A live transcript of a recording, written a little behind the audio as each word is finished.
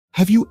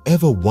Have you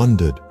ever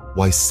wondered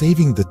why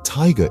saving the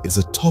tiger is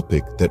a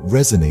topic that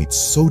resonates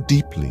so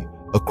deeply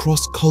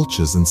across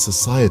cultures and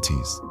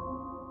societies?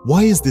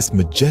 Why is this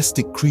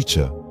majestic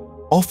creature,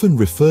 often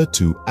referred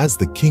to as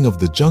the king of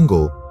the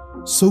jungle,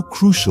 so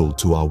crucial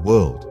to our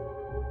world?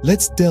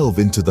 Let's delve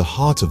into the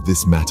heart of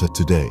this matter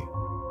today.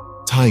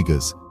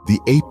 Tigers, the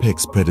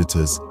apex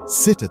predators,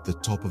 sit at the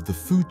top of the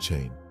food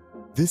chain.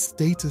 This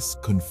status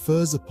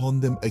confers upon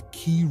them a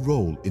key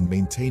role in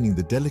maintaining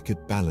the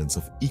delicate balance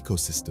of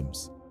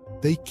ecosystems.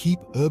 They keep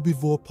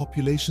herbivore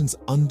populations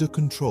under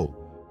control,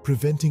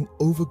 preventing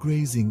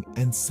overgrazing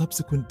and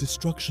subsequent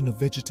destruction of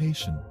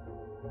vegetation.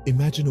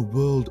 Imagine a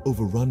world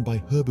overrun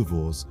by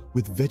herbivores,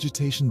 with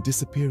vegetation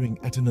disappearing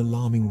at an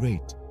alarming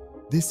rate.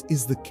 This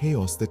is the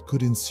chaos that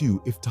could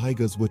ensue if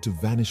tigers were to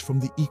vanish from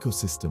the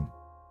ecosystem.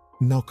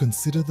 Now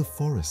consider the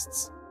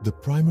forests, the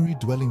primary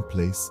dwelling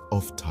place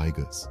of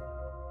tigers.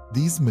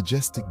 These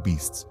majestic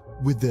beasts,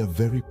 with their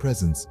very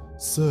presence,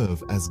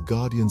 serve as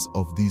guardians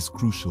of these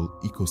crucial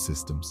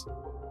ecosystems.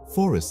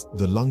 Forests,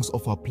 the lungs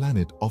of our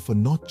planet, offer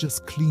not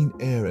just clean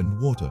air and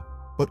water,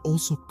 but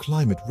also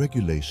climate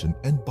regulation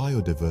and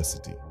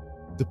biodiversity.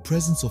 The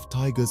presence of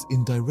tigers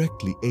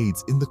indirectly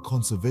aids in the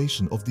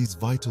conservation of these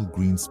vital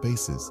green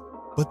spaces.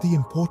 But the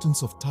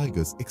importance of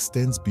tigers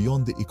extends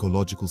beyond the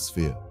ecological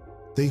sphere.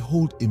 They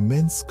hold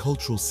immense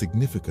cultural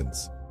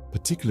significance,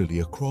 particularly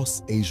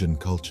across Asian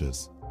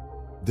cultures.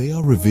 They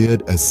are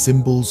revered as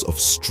symbols of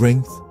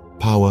strength,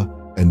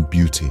 power, and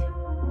beauty.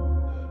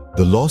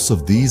 The loss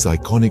of these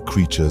iconic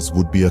creatures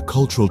would be a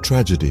cultural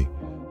tragedy,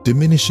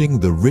 diminishing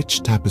the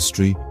rich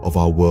tapestry of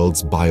our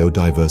world's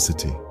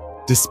biodiversity.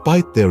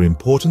 Despite their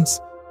importance,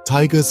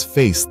 tigers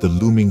face the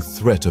looming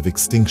threat of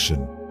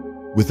extinction.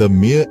 With a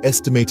mere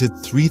estimated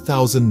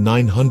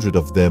 3,900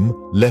 of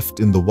them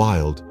left in the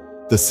wild,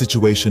 the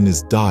situation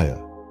is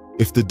dire.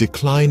 If the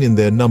decline in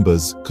their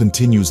numbers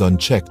continues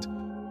unchecked,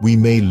 we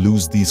may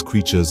lose these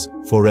creatures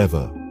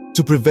forever.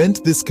 To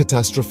prevent this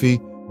catastrophe,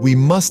 we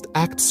must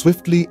act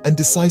swiftly and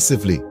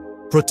decisively.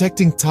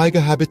 Protecting tiger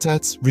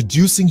habitats,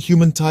 reducing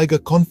human-tiger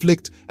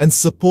conflict, and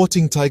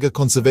supporting tiger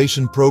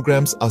conservation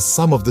programs are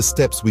some of the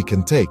steps we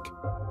can take.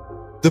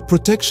 The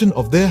protection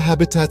of their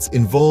habitats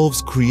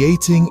involves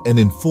creating and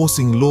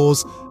enforcing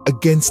laws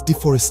against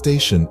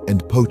deforestation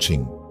and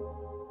poaching.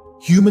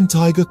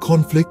 Human-tiger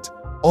conflict,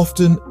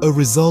 often a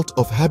result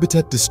of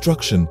habitat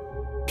destruction,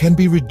 can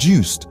be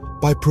reduced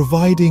by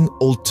providing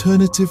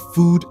alternative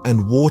food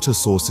and water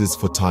sources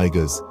for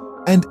tigers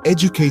and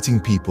educating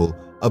people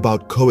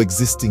about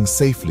coexisting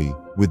safely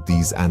with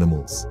these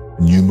animals.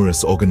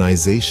 Numerous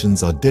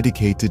organizations are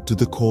dedicated to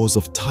the cause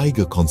of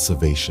tiger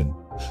conservation.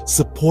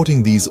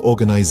 Supporting these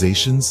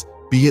organizations,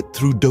 be it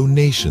through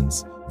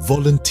donations,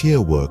 volunteer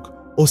work,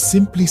 or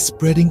simply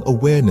spreading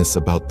awareness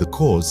about the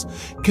cause,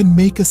 can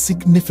make a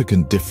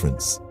significant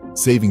difference.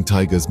 Saving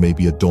tigers may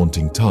be a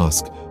daunting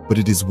task, but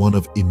it is one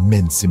of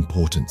immense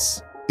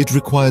importance. It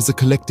requires a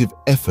collective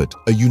effort,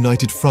 a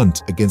united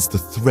front against the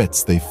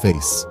threats they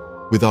face.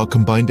 With our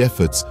combined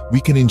efforts, we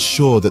can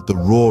ensure that the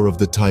roar of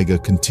the tiger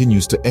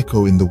continues to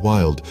echo in the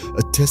wild,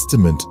 a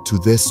testament to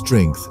their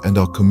strength and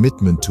our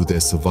commitment to their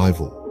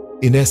survival.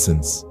 In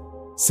essence,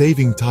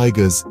 saving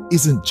tigers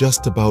isn't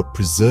just about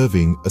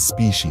preserving a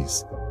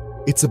species.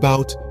 It's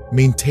about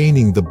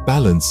maintaining the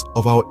balance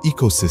of our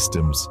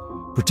ecosystems,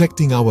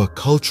 protecting our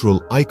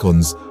cultural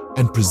icons,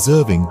 and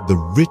preserving the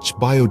rich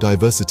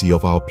biodiversity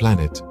of our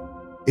planet.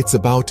 It's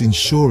about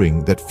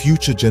ensuring that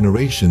future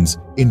generations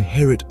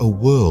inherit a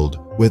world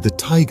where the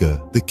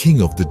tiger, the king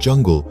of the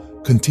jungle,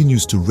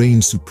 continues to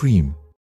reign supreme.